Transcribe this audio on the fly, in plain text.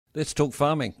Let's talk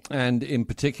farming, and in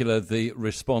particular the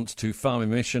response to farm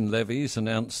emission levies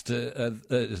announced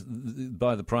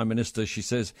by the Prime Minister. She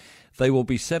says they will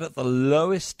be set at the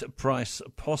lowest price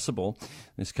possible.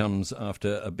 This comes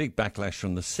after a big backlash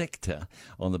from the sector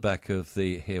on the back of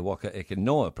the He Waka Eke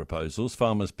Noa proposals.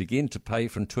 Farmers begin to pay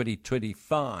from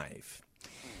 2025.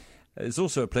 There's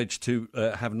also a pledge to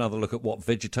have another look at what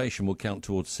vegetation will count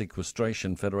towards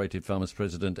sequestration. Federated Farmers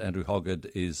President Andrew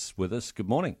Hoggard is with us. Good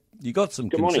morning. You got some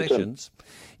concessions.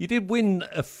 You did win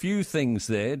a few things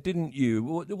there, didn't you?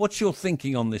 What's your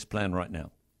thinking on this plan right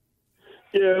now?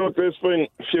 Yeah, look, there's been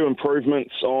a few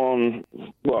improvements on,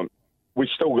 well, we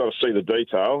still got to see the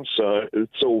detail, so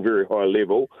it's all very high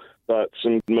level, but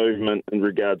some movement in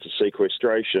regards to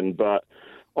sequestration. But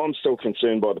I'm still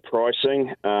concerned by the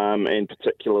pricing, and in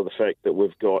particular the fact that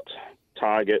we've got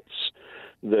targets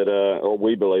that or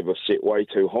we believe are set way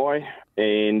too high.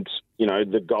 And, you know,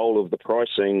 the goal of the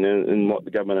pricing and what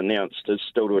the government announced is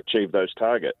still to achieve those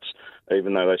targets,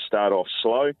 even though they start off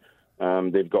slow.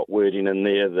 They've got wording in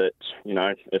there that, you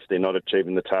know, if they're not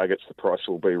achieving the targets, the price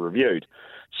will be reviewed.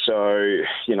 So,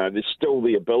 you know, there's still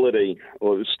the ability,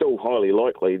 or it's still highly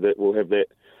likely that we'll have that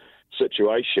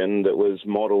situation that was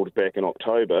modelled back in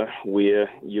October where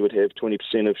you would have 20%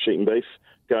 of sheep and beef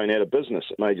going out of business.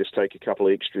 It may just take a couple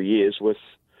of extra years with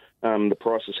the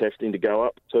prices having to go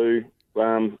up to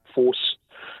force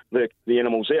the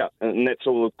animals out. And that's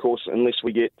all, of course, unless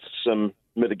we get some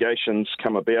mitigations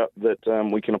come about that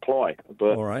we can apply.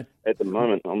 But all right. At the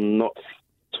moment, I'm not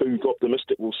too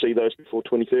optimistic we'll see those before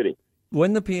 2030.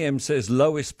 When the PM says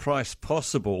lowest price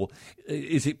possible,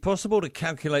 is it possible to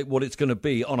calculate what it's going to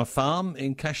be on a farm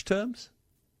in cash terms?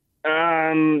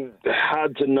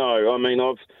 Hard to know. I mean,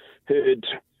 I've heard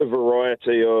a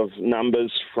variety of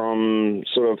numbers from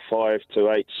sort of 5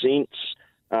 to 8 cents.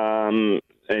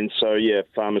 And so, yeah,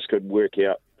 farmers could work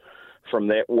out from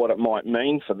that what it might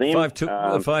mean for them.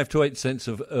 5 to 8 cents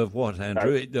of what,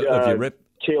 Andrew? Of your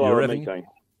kilo of methane.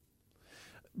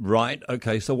 Right,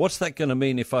 okay. So what's that going to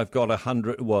mean if I've got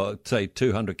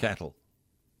 200 cattle?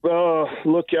 Well,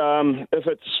 look, if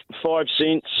it's 5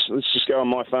 cents, let's just go on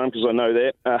my farm because I know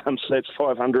that. So that's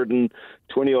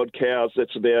 520 odd cows.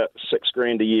 That's about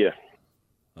 $6,000 a year.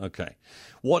 Okay.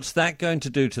 What's that going to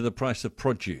do to the price of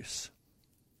produce?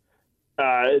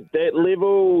 At that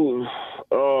level,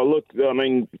 look, I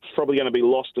mean, it's probably going to be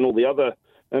lost in all the other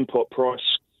input price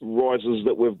rises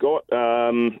that we've got.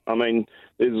 I mean,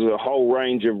 there's a whole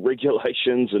range of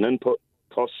regulations and input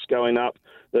costs going up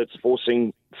that's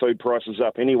forcing food prices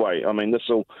up anyway. I mean, this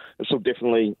will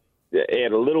definitely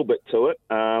add a little bit to it.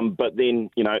 But then,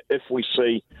 you know, if we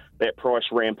see that price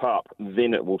ramp up,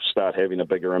 then it will start having a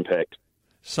bigger impact.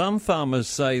 Some farmers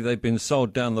say they've been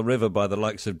sold down the river by the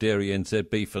likes of Dairy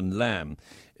NZ Beef and Lamb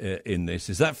in this.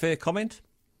 Is that fair comment?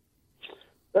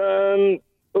 Well,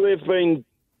 they've been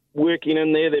working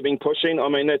in there, they've been pushing. I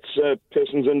mean, that's a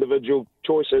person's individual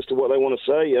choice as to what they want to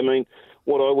say. I mean,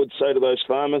 what I would say to those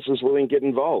farmers is, well, then get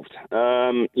involved.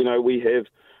 You know, we have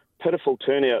pitiful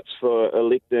turnouts for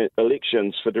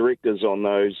elections for directors on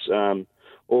those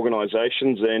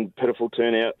organisations and pitiful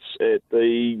turnouts at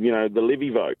the levy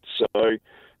vote. So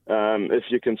if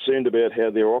you're concerned about how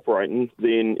they're operating,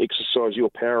 then exercise your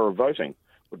power of voting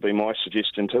would be my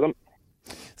suggestion to them.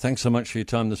 Thanks so much for your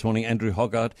time this morning. Andrew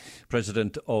Hoggard,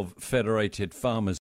 President of Federated Farmers.